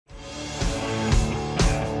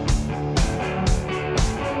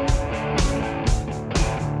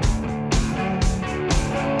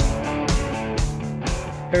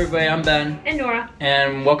Hey everybody, I'm Ben. And Nora.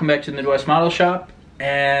 And welcome back to the Midwest Model Shop.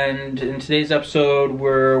 And in today's episode,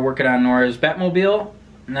 we're working on Nora's Batmobile.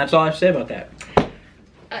 And that's all I have to say about that.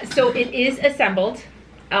 So it is assembled.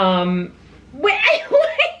 Wait, why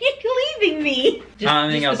are you leaving me?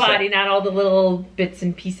 Just the body, not all the little bits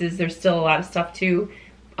and pieces. There's still a lot of stuff to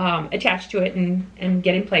attach to it and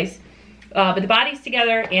get in place. But the body's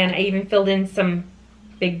together, and I even filled in some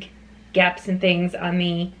big gaps and things on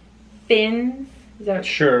the fins. Is that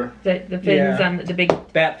sure? The fins on the big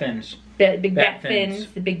bat fins. Big bat fins,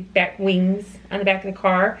 the big bat wings on the back of the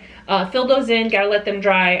car. Filled those in, gotta let them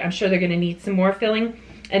dry. I'm sure they're gonna need some more filling.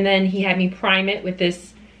 And then he had me prime it with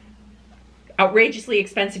this outrageously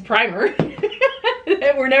expensive primer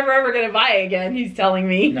that we're never ever gonna buy again, he's telling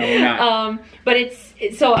me. No, we're not. But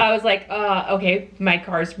so I was like, okay, my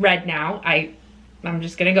car's red now. I'm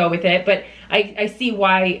just gonna go with it. But I see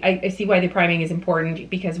why the priming is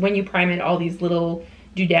important, because when you prime it, all these little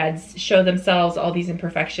doodads show themselves, all these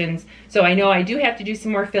imperfections. So I know I do have to do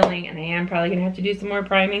some more filling, and I am probably gonna have to do some more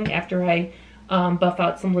priming after I buff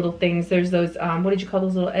out some little things. There's those what did you call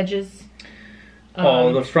those little edges?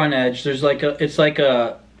 The front edge. There's like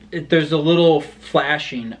there's a little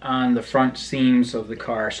flashing on the front seams of the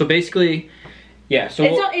car. So basically, yeah. So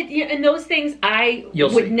and those things I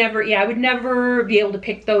would never be able to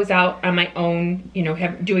pick those out on my own. You know,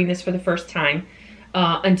 doing this for the first time.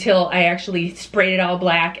 Until I actually sprayed it all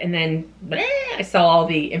black, and then I saw all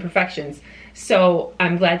the imperfections. So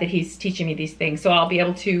I'm glad that he's teaching me these things. So I'll be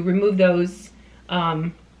able to remove those.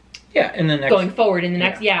 In the next, going forward in the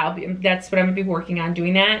next, that's what I'm gonna be working on,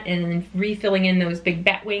 doing that, and then refilling in those big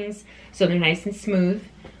bat wings so they're nice and smooth.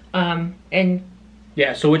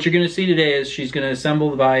 So what you're gonna see today is she's gonna assemble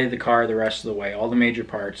the body of the car the rest of the way, all the major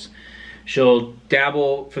parts. She'll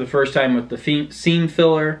dabble for the first time with the seam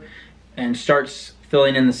filler and starts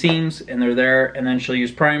filling in the seams, and they're there, and then she'll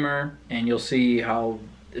use primer, and you'll see how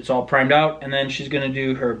it's all primed out, and then she's gonna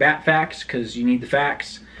do her bat facts, because you need the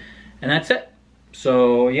facts, and that's it.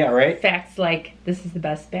 So yeah, right? Facts like this is the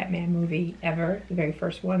best Batman movie ever, the very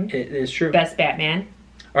first one. It is true. Best Batman.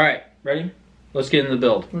 All right, ready? Let's get into the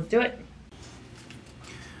build. Let's do it.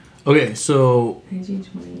 Okay, so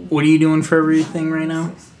what are you doing for everything right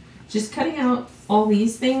now? Just cutting out all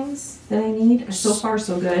these things that I need. So far,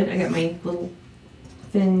 so good. I got my little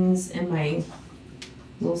fins and my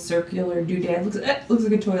little circular doodad. Looks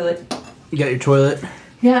like a toilet. You got your toilet?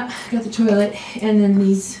 Yeah, got the toilet. And then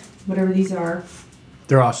these, whatever these are.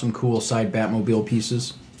 They're awesome, cool side Batmobile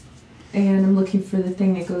pieces. And I'm looking for the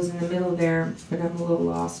thing that goes in the middle there, but I'm a little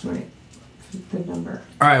lost when the number.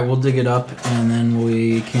 All right, we'll dig it up, and then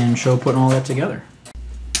we can show putting all that together.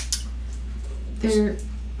 They're...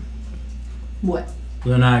 What?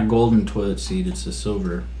 They're not a golden toilet seat, it's a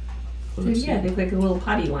silver toilet seat. Yeah, they're like a little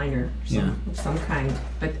potty liner of some kind.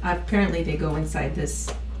 But apparently they go inside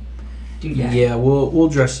this doodad. Yeah, we'll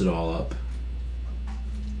dress it all up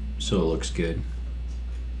so it looks good.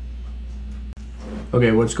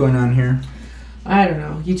 Okay, what's going on here? I don't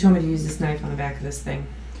know. You told me to use this knife on the back of this thing.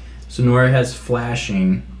 So Nora has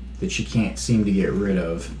flashing that she can't seem to get rid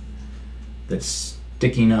of, that's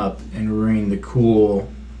sticking up and ruining the cool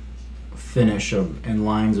finish and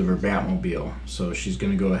lines of her Batmobile. So she's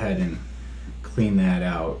going to go ahead and clean that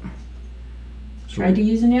out. So tried to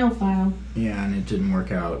use a nail file. Yeah, and it didn't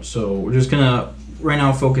work out. So we're just going to right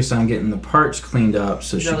now focus on getting the parts cleaned up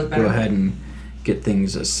so she can go ahead and get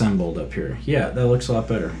things assembled up here. Yeah, that looks a lot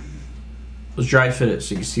better. Let's dry fit it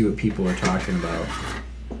so you can see what people are talking about.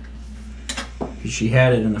 She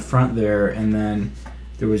had it in the front there, and then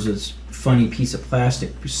there was this funny piece of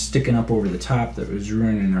plastic sticking up over the top that was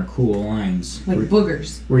ruining our cool lines. Like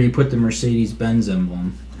boogers. Where you put the Mercedes-Benz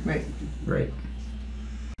emblem. Right. Right.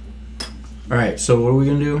 Alright, so what are we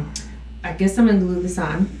going to do? I guess I'm going to glue this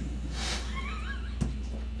on.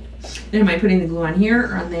 And am I putting the glue on here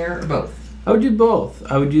or on there or both? I would do both.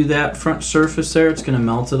 I would do that front surface there. It's going to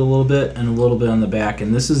melt it a little bit, and a little bit on the back.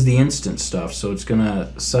 And this is the instant stuff, so it's going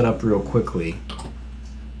to set up real quickly.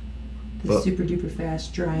 The super duper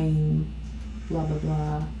fast drying, blah blah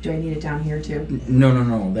blah. Do I need it down here too?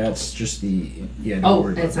 No. That's just the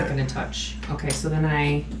that's not going to touch. Okay, so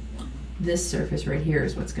then this surface right here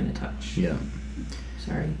is what's going to touch. Yeah.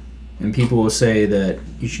 Sorry. And people will say that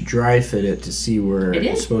you should dry fit it to see where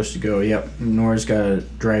it's supposed to go. Yep. Nora's got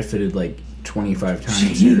it dry fitted like 25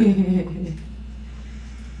 times here.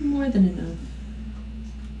 More than enough.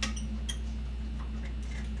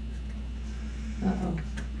 Uh-oh.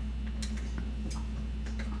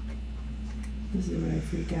 This is where I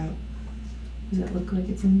freak out. Does that look like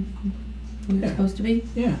it's in where it's supposed to be?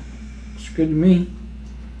 Yeah. It's good to me.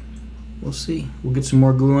 we'll see. We'll get some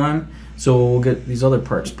more glue on. So we'll get these other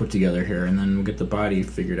parts put together here, and then we'll get the body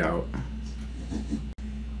figured out.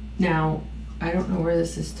 Now, I don't know where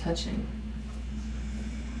this is touching.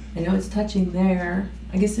 I know it's touching there.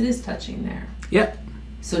 I guess it is touching there. Yep.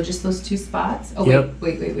 So just those 2 spots? Oh, yep.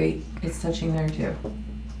 Wait. It's touching there too.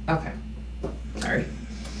 Okay. Sorry.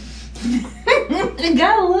 I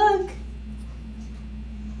gotta look.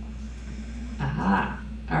 Aha.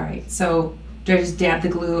 All right. So do I just dab the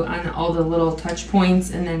glue on all the little touch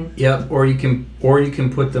points and then? Yep. Or you can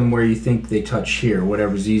put them where you think they touch here,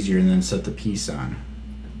 whatever's easier, and then set the piece on.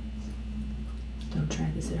 Don't try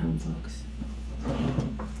this at home, folks. All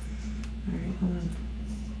right. Hold on.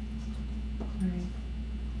 All right.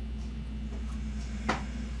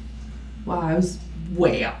 Wow, I was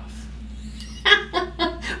way off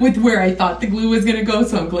with where I thought the glue was gonna go,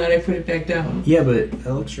 so I'm glad I put it back down. Yeah, but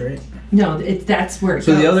that looks right. No, that's where it goes.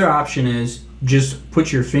 So the other option is just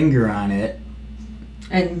put your finger on it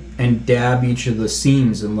and dab each of the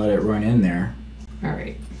seams and let it run in there. All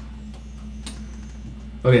right.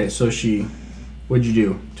 Okay, so what'd you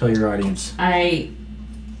do? Tell your audience. I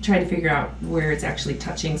tried to figure out where it's actually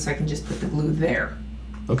touching so I can just put the glue there.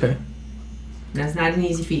 Okay. That's not an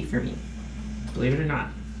easy feat for me, believe it or not.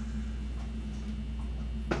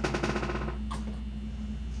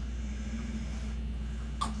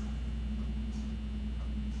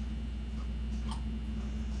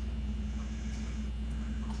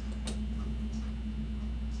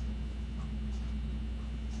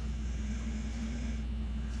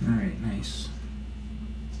 All right, nice.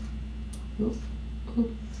 Oop,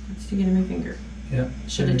 it's sticking in my finger. Yep.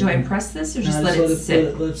 Do I press this or just let it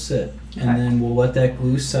sit? Let it sit. Okay. And then we'll let that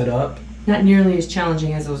glue set up. Not nearly as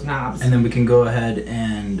challenging as those knobs. And then we can go ahead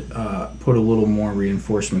and put a little more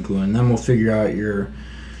reinforcement glue, and then we'll figure out your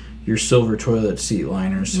silver toilet seat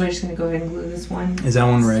liners. Am I just gonna go ahead and glue this one? Is that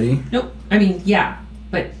one ready? Nope. I mean, yeah,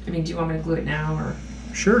 but I mean, do you want me to glue it now or?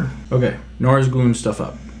 Sure. Okay. Nora's gluing stuff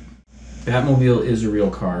up. Batmobile is a real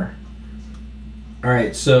car. All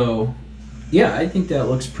right, so yeah, I think that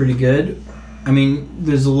looks pretty good. I mean,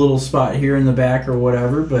 there's a little spot here in the back or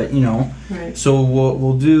whatever, but you know. Right. So what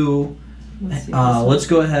we'll do, let's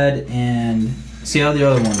go ahead and see how the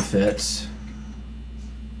other one fits.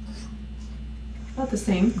 About the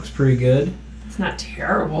same. Looks pretty good. It's not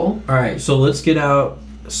terrible. All right, so let's get out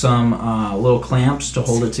some little clamps to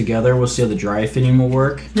hold it together. We'll see how the dry fitting will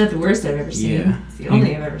work. Not the worst I've ever seen. Yeah. It's the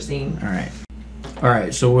only I've ever seen. All right. All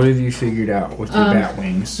right, so what have you figured out with your bat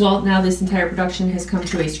wings? Well, now this entire production has come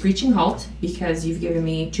to a screeching halt because you've given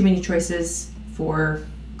me too many choices for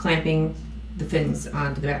clamping the fins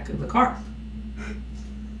onto the back of the car.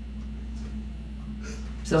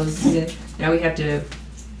 So this is it. Now we have to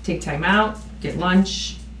take time out, get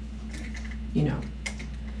lunch, you know.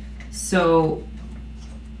 So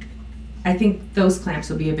I think those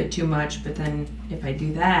clamps will be a bit too much, but then if I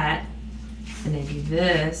do that and I do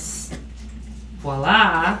this,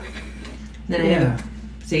 voila, then I have,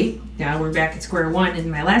 see, now we're back at square one in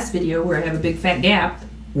my last video where I have a big fat gap.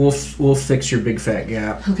 We'll fix your big fat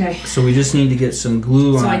gap. Okay. So we just need to get some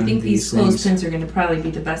glue on. So I think these clothespins are going to probably be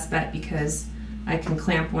the best bet because I can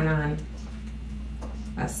clamp one on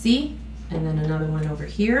a C and then another one over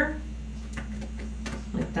here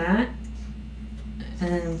like that, and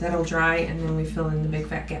then that'll dry and then we fill in the big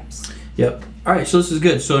fat gaps. Yep. All right, so this is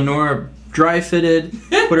good. So Nora dry fitted,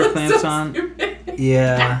 put her clamps on. Stupid.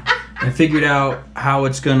 Yeah, and figured out how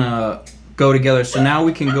it's gonna go together. So now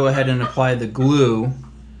we can go ahead and apply the glue.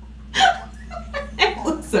 It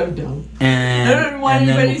looks so dumb. And I don't want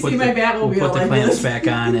anybody to see my Batmobile. We'll put the clamps back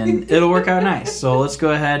on, and it'll work out nice. So let's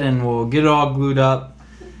go ahead and we'll get it all glued up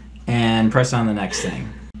and press on the next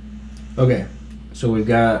thing. Okay, so we've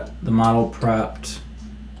got the model propped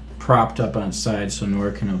up on its side, so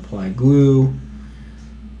Nora can apply glue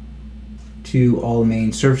to all the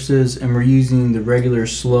main surfaces, and we're using the regular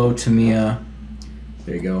slow Tamiya.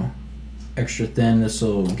 There you go, extra thin. This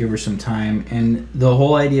will give her some time, and the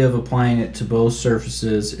whole idea of applying it to both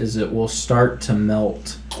surfaces is it will start to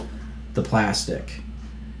melt the plastic,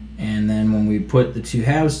 and then when we put the two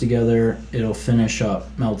halves together, it'll finish up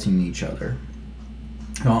melting each other.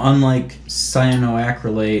 Now, unlike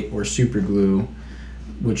cyanoacrylate or super glue,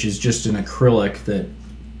 which is just an acrylic that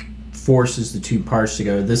forces the two parts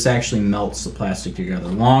together, this actually melts the plastic together.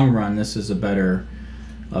 Long run, this is a better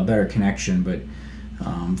connection, but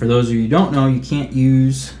for those of you who don't know, you can't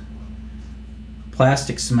use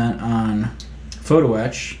plastic cement on photo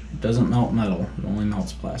etch. It doesn't melt metal, it only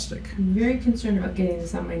melts plastic. I'm very concerned about getting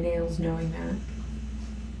this on my nails knowing that.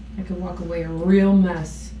 I could walk away a real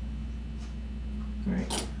mess.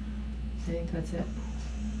 Alright, I think that's it.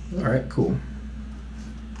 Alright, cool.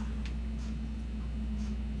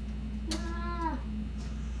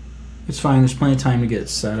 It's fine. There's plenty of time to get it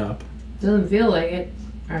set up. Doesn't feel like it.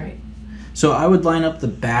 All right. So I would line up the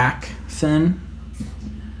back fin.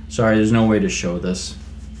 Sorry, there's no way to show this.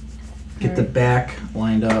 Get the back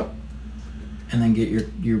lined up, and then get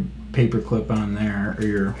your paper clip on there, or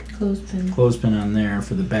your clothespin on there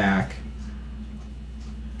for the back.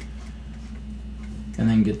 And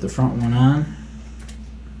then get the front one on.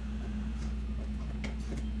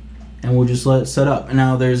 And we'll just let it set up. And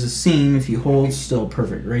now there's a seam, if you hold still,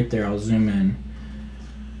 perfect, right there, I'll zoom in.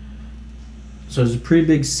 So there's a pretty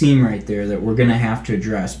big seam right there that we're gonna have to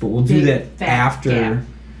address, but we'll do that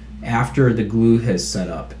after the glue has set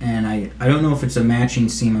up. And I don't know if it's a matching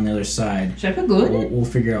seam on the other side. Should I put glue in it? We'll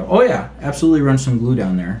figure out. Oh yeah, absolutely run some glue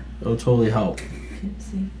down there. It'll totally help. Can't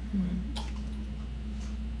see.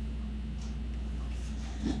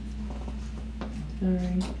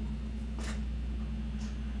 Alright.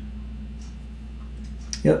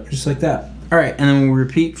 Yep, just like that. Alright, and then we'll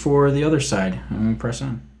repeat for the other side. And we'll press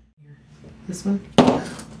on. This one?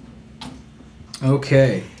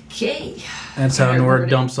 Okay. Okay. That's how Nora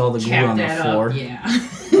dumps all the glue on the floor. Yeah.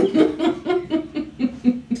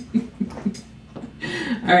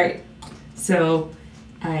 Alright. So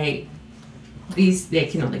they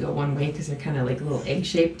can only go one way because they're kind of like a little egg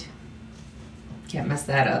shaped. Can't mess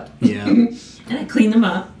that up. Yeah. And I cleaned them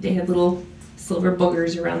up. They had little silver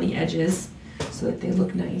boogers around the edges so that they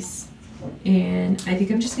look nice. And I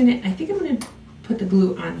think I'm gonna put the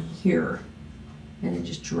glue on here and then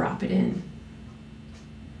just drop it in.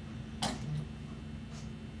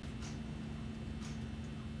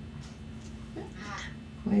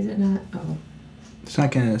 Why is it not? Oh. It's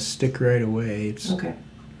not gonna stick right away. It's okay.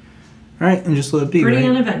 All right, and just let it be. Pretty right?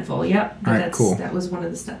 uneventful. Yep. All right, cool. That was one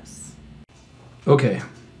of the steps. Okay.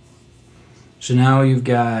 So now you've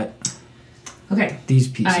got these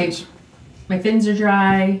pieces. My fins are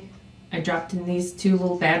dry. I dropped in these two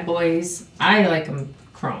little bad boys. I like them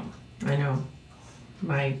chrome. I know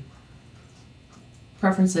my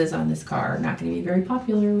preferences on this car are not going to be very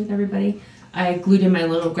popular with everybody. I glued in my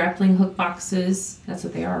little grappling hook boxes. That's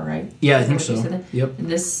what they are, right? Yeah, I think so. Yep. And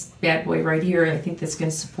this bad boy right here, I think that's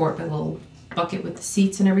going to support my little bucket with the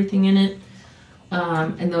seats and everything in it.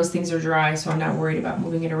 And those things are dry, so I'm not worried about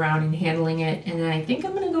moving it around and handling it. And I think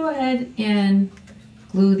I'm going to go ahead and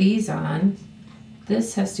glue these on.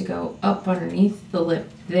 This has to go up underneath the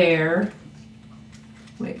lip there.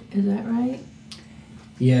 Wait, is that right?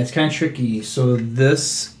 Yeah, it's kind of tricky. So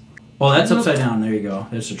this... Oh, that's upside down. There you go.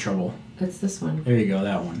 There's the trouble. That's this one. There you go,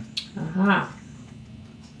 that one. Aha.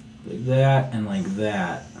 Like that and like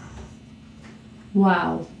that.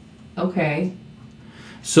 Wow. Okay.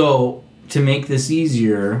 So, to make this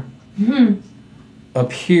easier,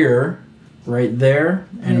 up here, right there,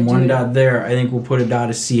 and one dot there, I think we'll put a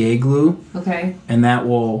dot of CA glue. Okay. And that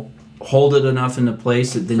will hold it enough into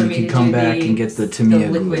place that then you can come back and get the Tamiya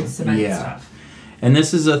glue. The liquid cement stuff. And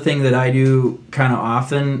this is a thing that I do kind of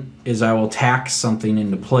often, is I will tack something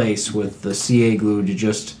into place with the CA glue to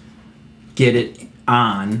just get it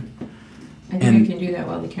on. I think I can do that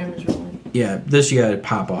while the camera's rolling. Yeah, this you gotta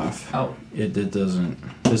pop off. Oh. It doesn't,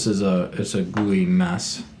 it's a gluey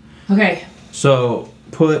mess. Okay. So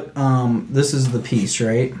put, this is the piece,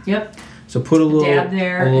 right? Yep. So put a little dab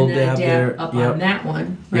there, and then a dab up on that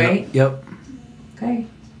one, right? Yep. Okay,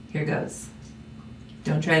 here goes.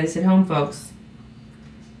 Don't try this at home, folks.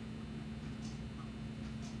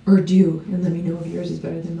 Or do, and let me know if yours is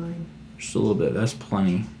better than mine. Just a little bit, that's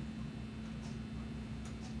plenty.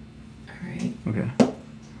 Alright. Okay.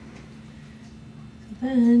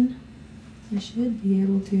 Then, I should be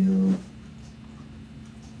able to...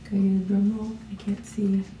 Can I get a drum roll? I can't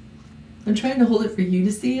see. I'm trying to hold it for you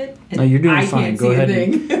to see it. And no, you're doing I fine. Can't go see ahead. A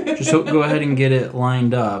thing. Just go ahead and get it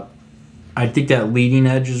lined up. I think that leading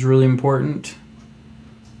edge is really important.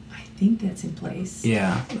 I think that's in place.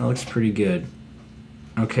 Yeah, that looks pretty good.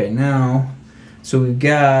 Okay, now, so we've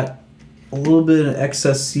got a little bit of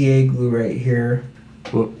excess CA glue right here.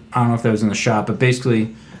 Well, I don't know if that was in the shop, but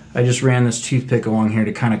basically, I just ran this toothpick along here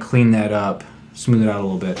to kind of clean that up, smooth it out a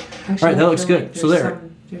little bit. Actually, all right, that looks good. Like so there.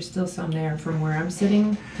 There's still some there from where I'm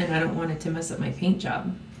sitting, and I don't want it to mess up my paint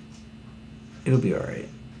job. It'll be all right.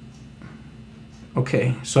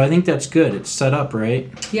 Okay, so I think that's good. It's set up,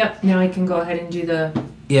 right? Yep, now I can go ahead and do the...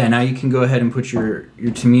 Yeah, now you can go ahead and put your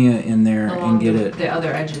Tamiya in there and get the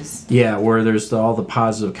other edges. Yeah, where there's all the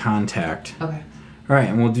positive contact. Okay. All right,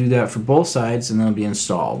 and we'll do that for both sides, and then it'll be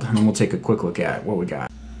installed. And then we'll take a quick look at what we got.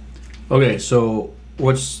 Okay, so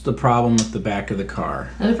what's the problem with the back of the car?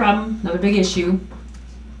 Another problem, another big issue.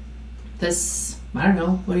 This, I don't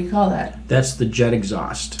know, what do you call that? That's the jet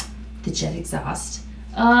exhaust. The jet exhaust.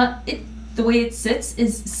 The way it sits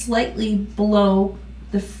is slightly below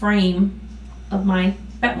the frame of my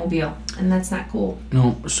Batmobile, and that's not cool.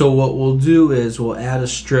 No, so what we'll do is we'll add a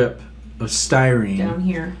strip of styrene down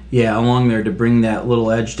here. Yeah, along there to bring that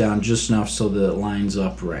little edge down just enough so that it lines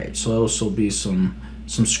up right. So this will be some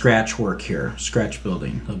scratch work here, scratch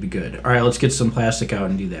building. That'll be good. All right, let's get some plastic out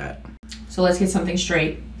and do that. So let's get something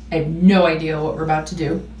straight. I have no idea what we're about to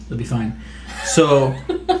do. It'll be fine. So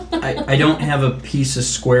I don't have a piece of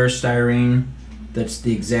square styrene that's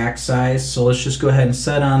the exact size, so let's just go ahead and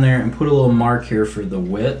set on there and put a little mark here for the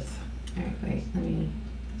width. All right, wait,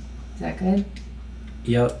 is that good?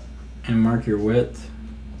 Yep, and mark your width.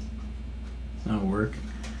 That'll work.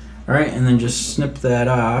 All right, and then just snip that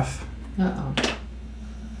off. Uh-oh.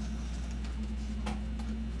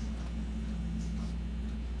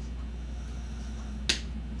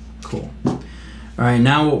 Cool. All right,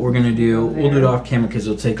 now what we're gonna do, we'll do it off camera because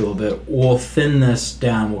it'll take a little bit. We'll thin this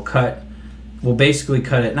down. We'll basically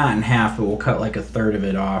cut it not in half, but we'll cut like a third of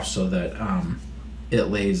it off so that it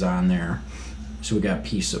lays on there. So we got a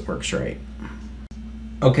piece that works right.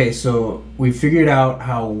 Okay, so we figured out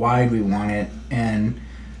how wide we want it and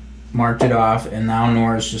marked it off, and now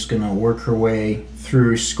Nora's just gonna work her way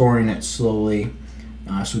through scoring it slowly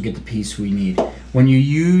so we get the piece we need. When you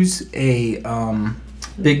use a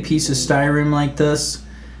big piece of styrene like this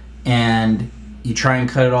and you try and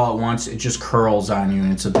cut it all at once, it just curls on you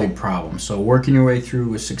and it's a big problem. So working your way through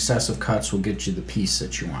with successive cuts will get you the piece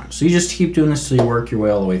that you want. So you just keep doing this till you work your way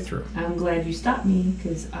all the way through. I'm glad you stopped me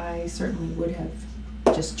because I certainly would have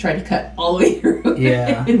just tried to cut all the way through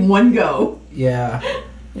in one go. Yeah.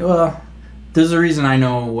 Well, there's a reason I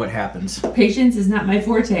know what happens. Patience is not my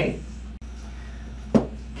forte.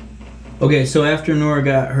 Okay, so after Nora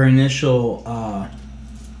got her initial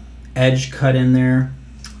edge cut in there,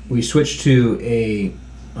 we switched to a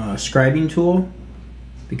scribing tool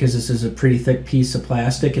because this is a pretty thick piece of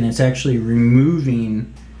plastic and it's actually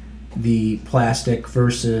removing the plastic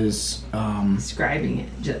versus scribing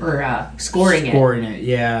it or scoring it,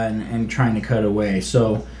 yeah, and trying to cut away.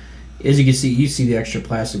 So as you can see, you see the extra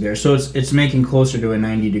plastic there. So it's making closer to a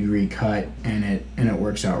 90-degree cut, and it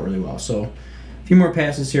works out really well. So a few more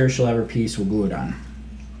passes here, she'll have her piece. We'll glue it on.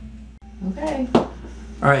 Okay.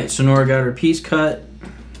 All right, so Nora got her piece cut.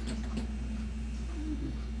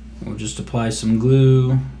 We'll just apply some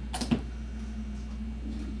glue.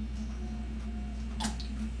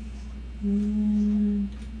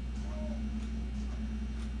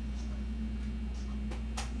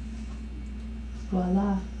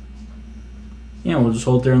 Voila. Yeah, we'll just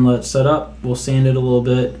hold there and let it set up. We'll sand it a little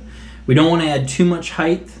bit. We don't want to add too much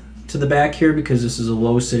height to the back here because this is a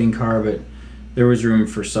low sitting car, but there was room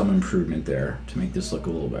for some improvement there to make this look a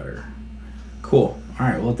little better. Cool. All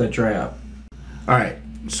right, we'll let that dry up. All right,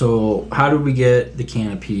 so how did we get the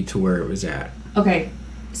canopy to where it was at? Okay,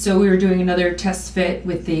 so we were doing another test fit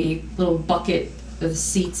with the little bucket of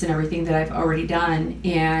seats and everything that I've already done,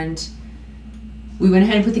 and we went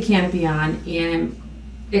ahead and put the canopy on, and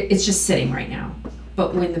it's just sitting right now.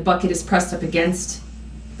 But when the bucket is pressed up against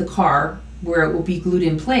the car where it will be glued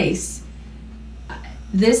in place,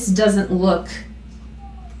 this doesn't look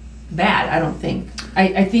bad, I don't think.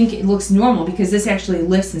 I think it looks normal because this actually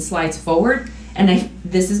lifts and slides forward, and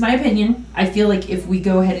this is my opinion. I feel like if we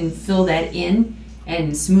go ahead and fill that in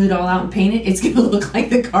and smooth it all out and paint it, it's gonna look like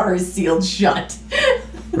the car is sealed shut.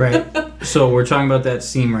 Right. So we're talking about that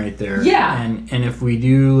seam right there. Yeah. And if we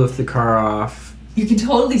do lift the car off, you can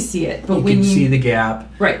totally see it, but you can see the gap.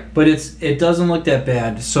 Right. But it doesn't look that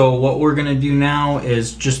bad. So what we're gonna do now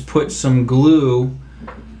is just put some glue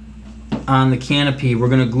on the canopy. We're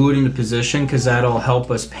gonna glue it into position because that'll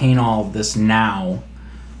help us paint all of this now.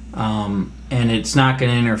 And it's not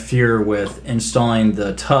gonna interfere with installing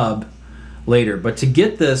the tub later. But to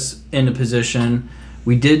get this into position,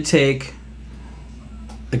 we did take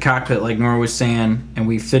the cockpit, like Nora was saying, and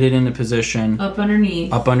we fit it into position. Up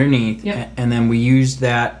underneath. Yep. And then we used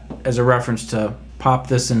that as a reference to pop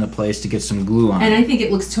this into place to get some glue on. And I think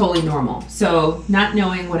it looks totally normal. So not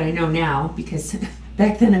knowing what I know now, because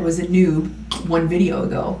back then I was a noob one video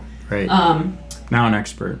ago. Right. Now an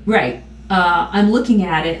expert. Right. I'm looking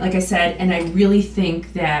at it, like I said, and I really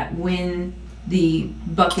think that when the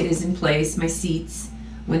bucket is in place, my seats,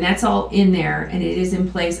 when that's all in there and it is in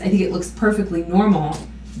place, I think it looks perfectly normal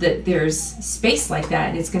that there's space like that,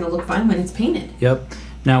 and it's going to look fine when it's painted. Yep.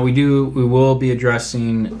 Now we will be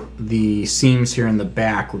addressing the seams here in the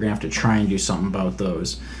back. We're going to have to try and do something about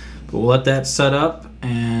those. But we'll let that set up,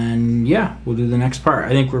 and yeah, we'll do the next part. I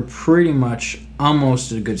think we're pretty much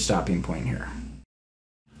almost at a good stopping point here.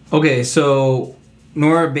 Okay, so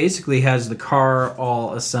Nora basically has the car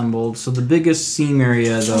all assembled. So the biggest seam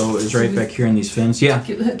area, though, is right back here in these fins. Yeah.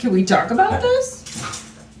 Can we talk about this?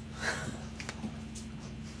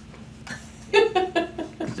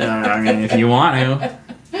 I mean, if you want to.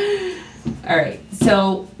 All right,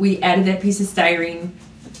 so we added that piece of styrene,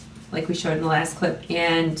 like we showed in the last clip,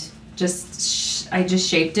 and I just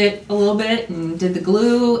shaped it a little bit and did the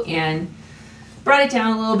glue and brought it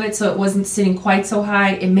down a little bit so it wasn't sitting quite so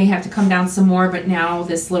high. It may have to come down some more, but now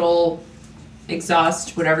this little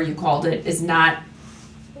exhaust, whatever you called it, is not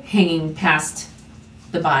hanging past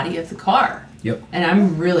the body of the car. Yep. And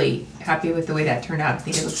I'm really happy with the way that turned out. I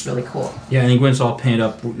think it looks really cool. Yeah, I think when it's all painted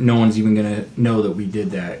up, no one's even going to know that we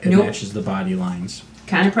did that. It matches the body lines.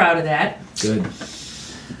 Kind of proud of that. Good.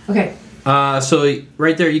 Okay. So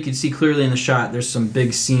right there, you can see clearly in the shot, there's some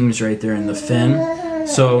big seams right there in the fin.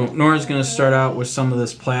 So Nora's going to start out with some of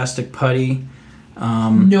this plastic putty.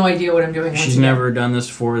 No idea what I'm doing. She's never done this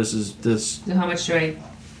before. So how much do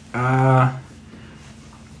I...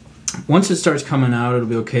 once it starts coming out, it'll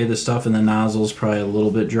be okay. The stuff in the nozzle's probably a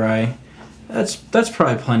little bit dry. That's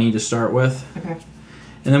probably plenty to start with. Okay.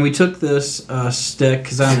 And then we took this stick,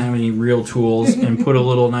 because I don't have any real tools, and put a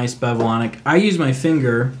little nice bevel on it. I use my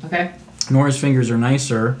finger. Okay. Nora's fingers are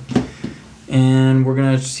nicer. And we're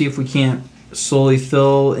going to see if we can't slowly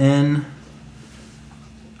fill in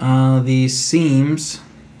these seams.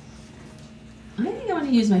 I think I want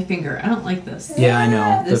to use my finger. I don't like this. Yeah, I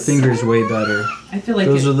know. The finger's way better. I feel like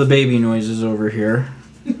those are the baby noises over here.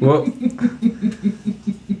 Whoop.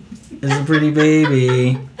 It's a pretty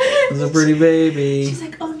baby. It's a pretty baby. She's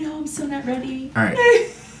like, oh no, I'm so not ready. All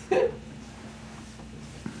right.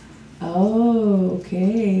 Oh,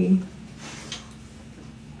 okay.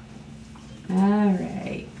 All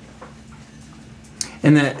right.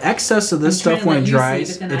 And the excess of this stuff when it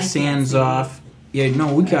dries, it sands off. Yeah,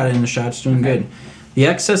 no, we got it in the shot. It's doing good. The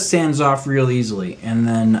excess sands off real easily, and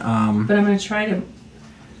then. But I'm gonna try to.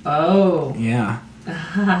 Oh. Yeah.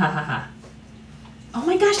 Oh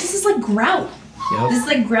my gosh, this is like grout. Yep. This is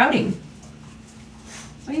like grouting.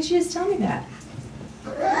 Why didn't you just tell me that?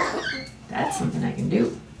 That's something I can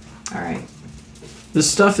do. All right. This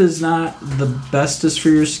stuff is not the bestest for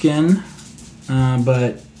your skin,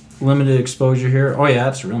 but limited exposure here. Oh yeah,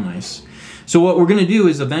 that's real nice. So what we're gonna do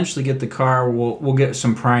is eventually get the car. We'll get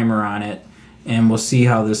some primer on it, and we'll see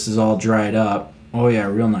how this is all dried up. Oh yeah,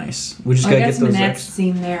 real nice. We just gotta get those. I got some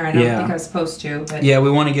seam there. I don't think I was supposed to, but yeah,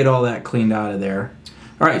 we want to get all that cleaned out of there.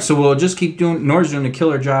 All right, so we'll just keep doing. Nora's doing a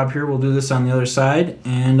killer job here. We'll do this on the other side,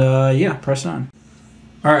 and yeah, press on.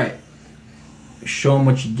 All right, show them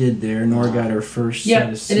what you did there. Nora got her first set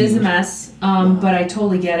of seams. It is a mess, but I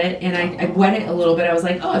totally get it, and I wet it a little bit. I was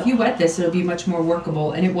like, oh, if you wet this, it'll be much more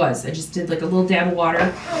workable, and it was. I just did like a little dab of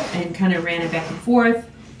water and kind of ran it back and forth,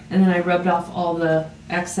 and then I rubbed off all the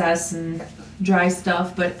excess and dry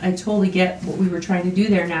stuff, but I totally get what we were trying to do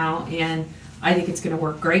there now, and I think it's going to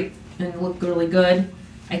work great and look really good.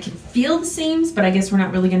 I can feel the seams, but I guess we're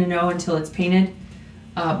not really going to know until it's painted,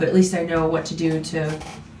 but at least I know what to do to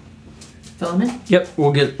fill them in. Yep,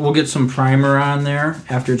 we'll get some primer on there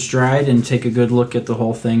after it's dried and take a good look at the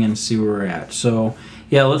whole thing and see where we're at. So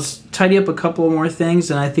yeah, let's tidy up a couple more things,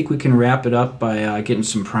 and I think we can wrap it up by getting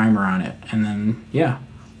some primer on it, and then yeah,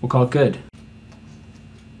 we'll call it good.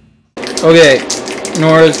 Okay,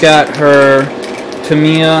 Nora's got her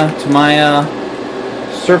Tamiya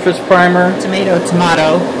surface primer.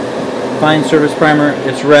 Tomato. Fine surface primer.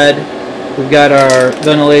 It's red. We've got our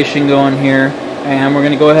ventilation going here, and we're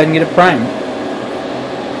going to go ahead and get it primed.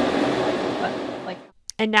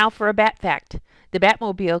 And now for a Bat fact. The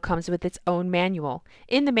Batmobile comes with its own manual.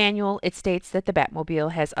 In the manual, it states that the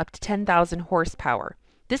Batmobile has up to 10,000 horsepower.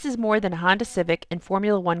 This is more than a Honda Civic and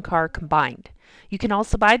Formula One car combined. You can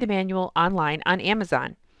also buy the manual online on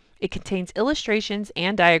Amazon. It contains illustrations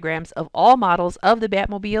and diagrams of all models of the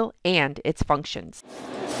Batmobile and its functions.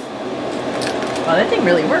 Well, that thing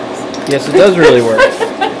really works. Yes, it does really work.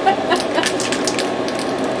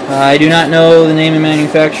 I do not know the name and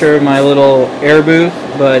manufacturer of my little air booth,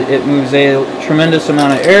 but it moves a tremendous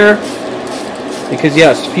amount of air because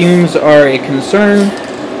yes, fumes are a concern.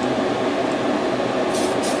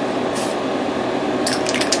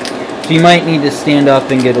 So you might need to stand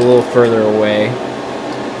up and get a little further away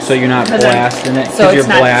so you're not blasting it. So you're it's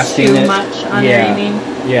not blasting too it. much on there, you mean?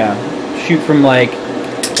 Yeah. Shoot from like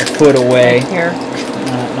a foot away. Right here.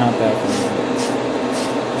 Not that far.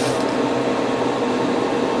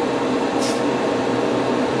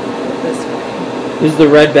 This way. This is the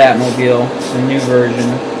red Batmobile, the new version.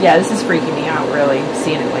 Yeah, this is freaking me out, really,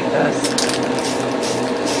 seeing it like this.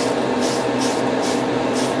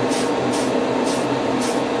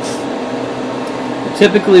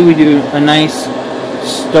 Typically we do a nice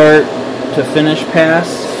start to finish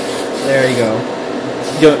pass. There you go.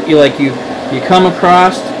 You come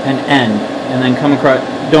across and end, and then come across.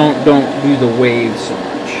 Don't do the wave so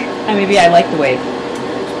much. Maybe I like the wave.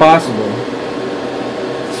 It's possible.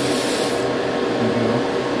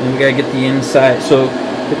 And we gotta get the inside. So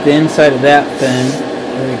get the inside of that fin.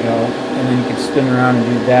 There you go. And then you can spin around and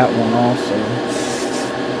do that one also.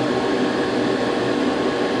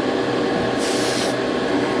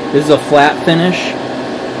 This is a flat finish,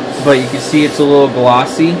 but you can see it's a little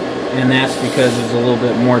glossy, and that's because there's a little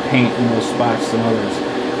bit more paint in those spots than others.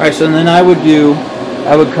 Alright, so then I would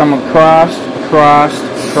come across,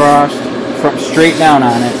 straight down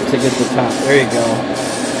on it to get the top. There you go.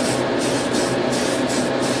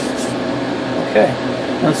 Okay,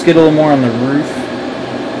 let's get a little more on the roof.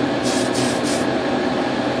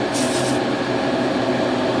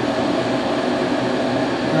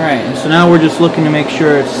 Alright, and so now we're just looking to make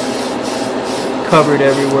sure it's covered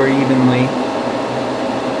everywhere evenly.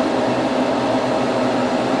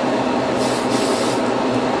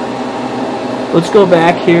 Let's go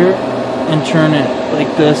back here and turn it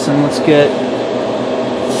like this, and let's get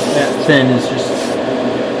that fin is just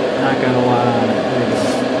not got a lot on it. There we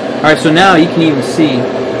go. Alright, so now you can even see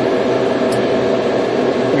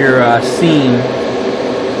your seam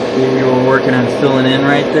that you were working on filling in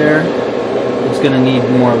right there. It's going to need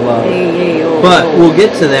more love. But we'll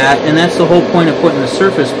get to that, and that's the whole point of putting the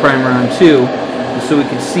surface primer on too, so we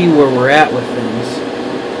can see where we're at with things.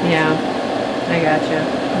 Yeah, I gotcha.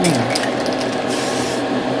 Yeah.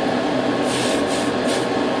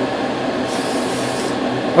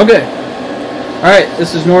 Okay. Alright,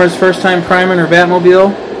 this is Nora's first time priming her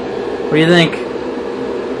Batmobile. What do you think?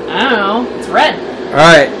 I don't know. It's red.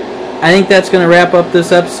 Alright. I think that's going to wrap up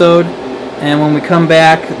this episode. And when we come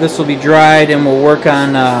back, this will be dried, and we'll work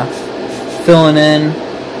on filling in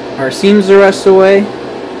our seams the rest of the way.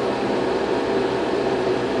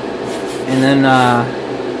 And then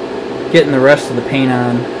getting the rest of the paint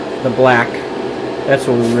on, the black. That's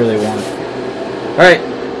what we really want. Alright.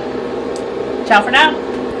 Ciao for now.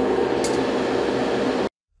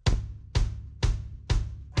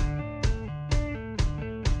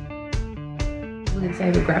 Look at this, I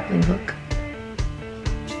have a grappling hook.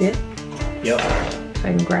 See it? Yep. So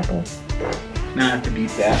I can grapple. Now I have to beat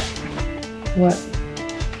that. What?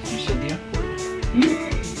 You said the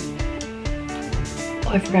Oh,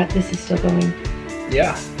 I forgot this is still going.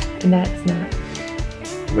 Yeah. And that's not.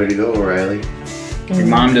 Way to go, Riley. Your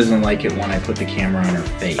mom doesn't like it when I put the camera on her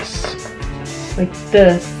face. Like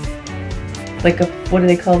this. Like a, what do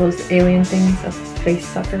they call those alien things? A face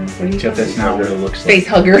sucker? What do you Except call that's it? not what it looks like. Face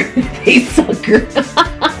hugger. Face sucker.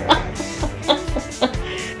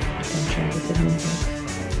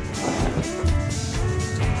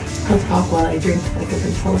 I'll talk while I drink like a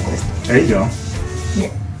ventriloquist. There you go.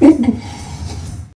 Yeah.